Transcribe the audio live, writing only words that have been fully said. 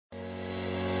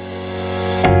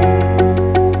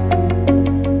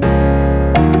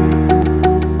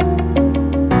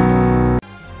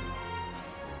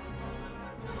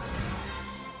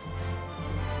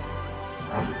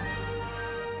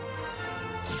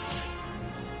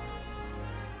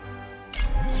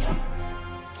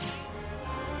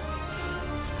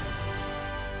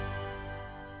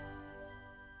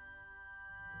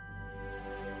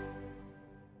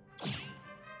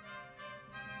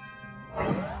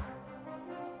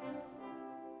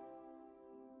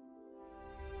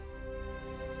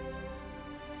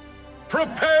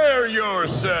Prepare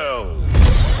yourselves!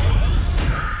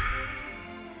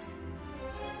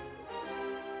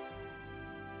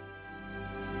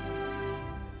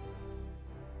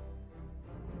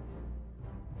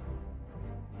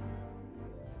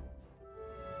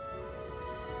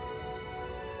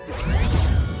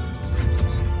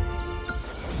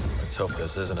 Let's hope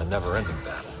this isn't a never-ending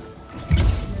battle.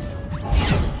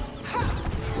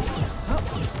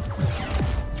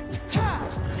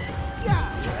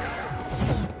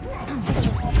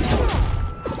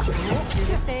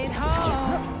 Stayed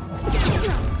home.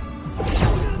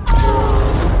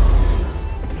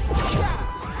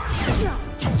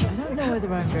 I don't know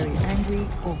whether I'm very angry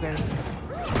or very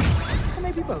impressed. Or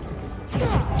maybe both.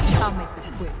 I'll make this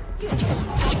quick.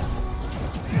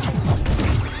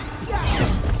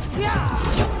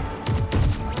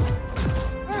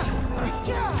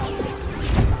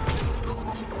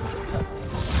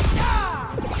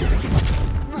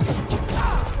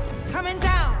 Coming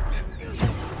down.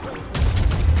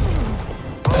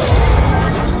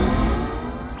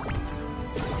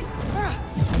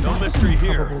 No mystery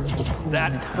here.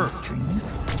 That hurt.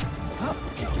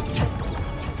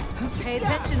 Pay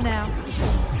attention now.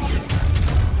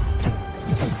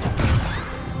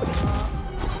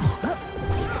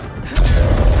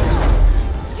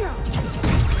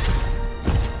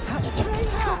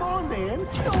 Come on, man.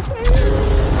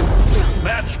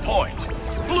 Match point.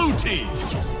 Blue team.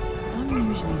 I'm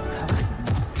usually tough.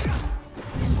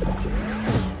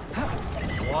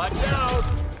 Watch out!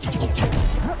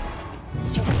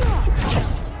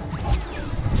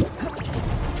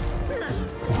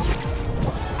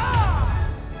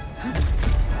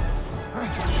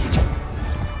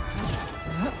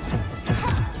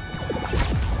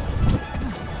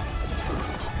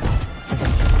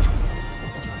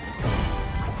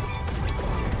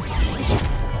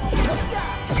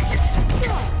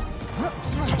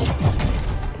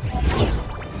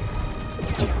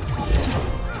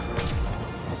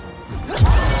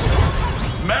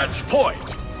 Match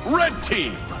point. Red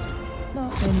team.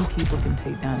 Not many people can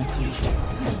take down a P.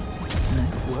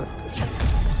 Nice work.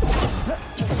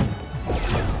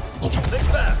 Think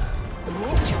fast.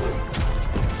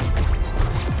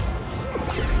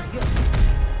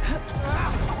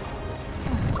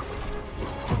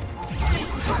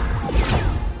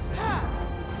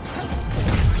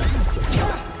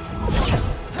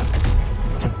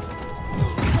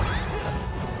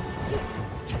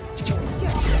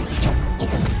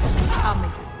 I'll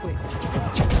make this quick.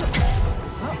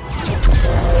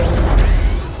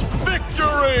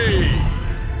 Victory!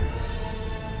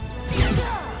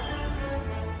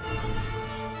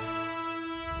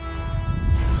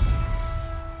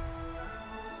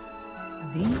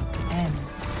 The end.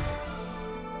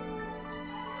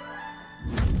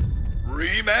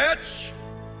 Rematch?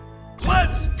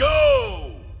 Let's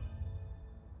go!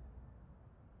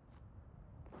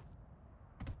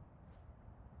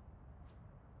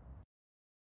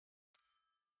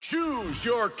 Choose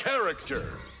your character.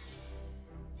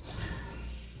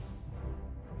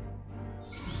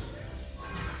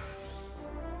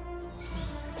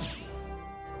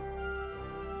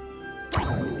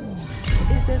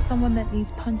 Is there someone that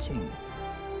needs punching?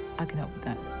 I can help with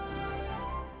that.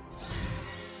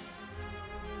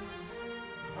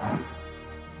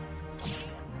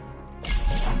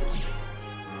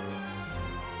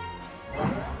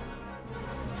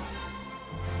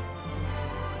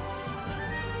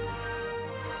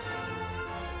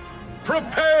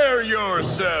 Prepare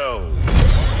yourselves!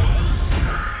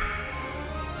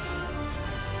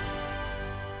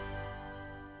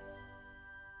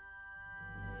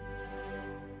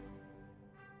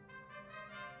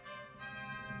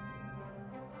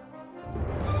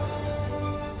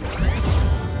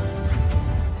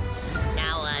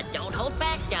 Now, don't hold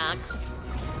back, Doc.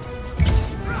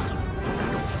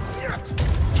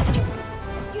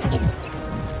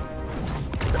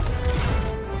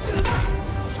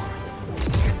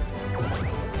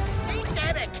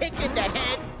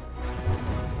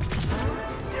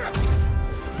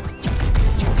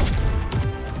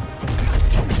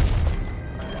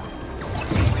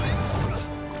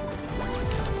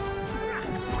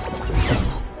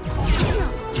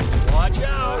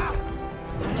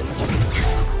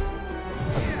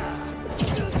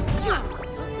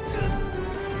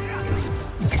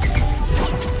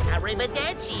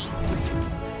 Arrivederci.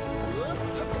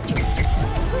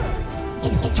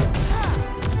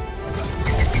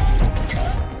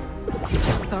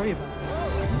 Sorry about that.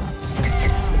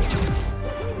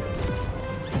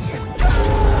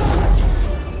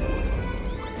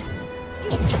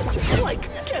 Like,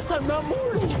 guess I'm not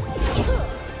mortal.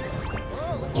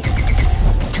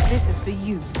 This is for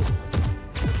you.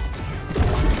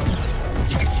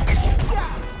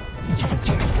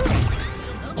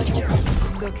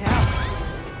 Look out.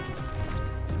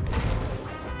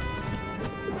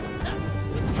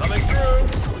 Coming through.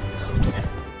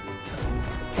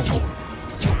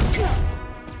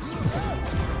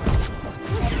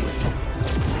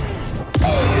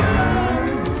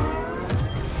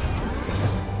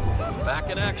 Back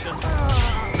in action.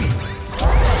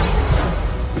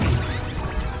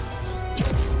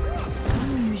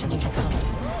 I'm usually tough.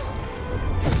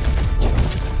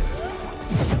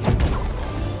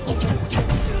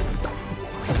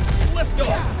 Lift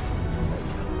off.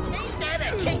 Ain't that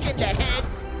a kick in the head?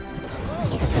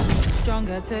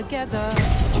 Stronger together.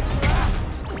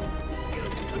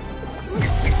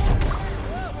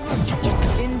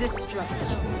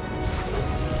 Indestructible.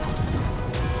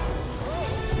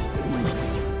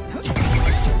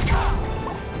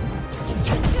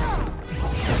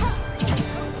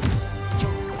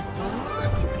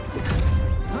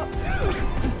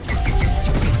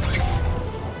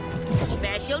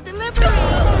 Special delivery.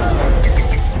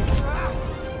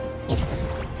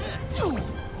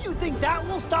 You think that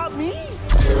will stop me?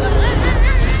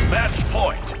 Match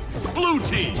point. Blue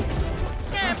team.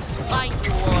 Damn spite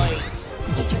boys.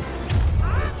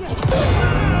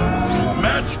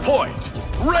 Match point.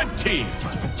 Red team.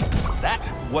 That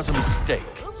was a mistake.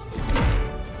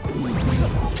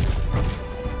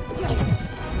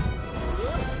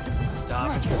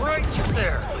 Stop right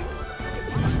there.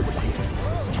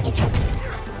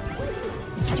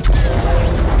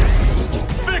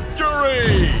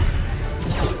 Victory!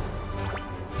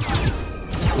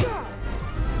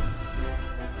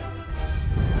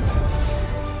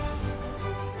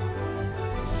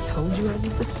 Told you I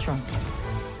was the strongest.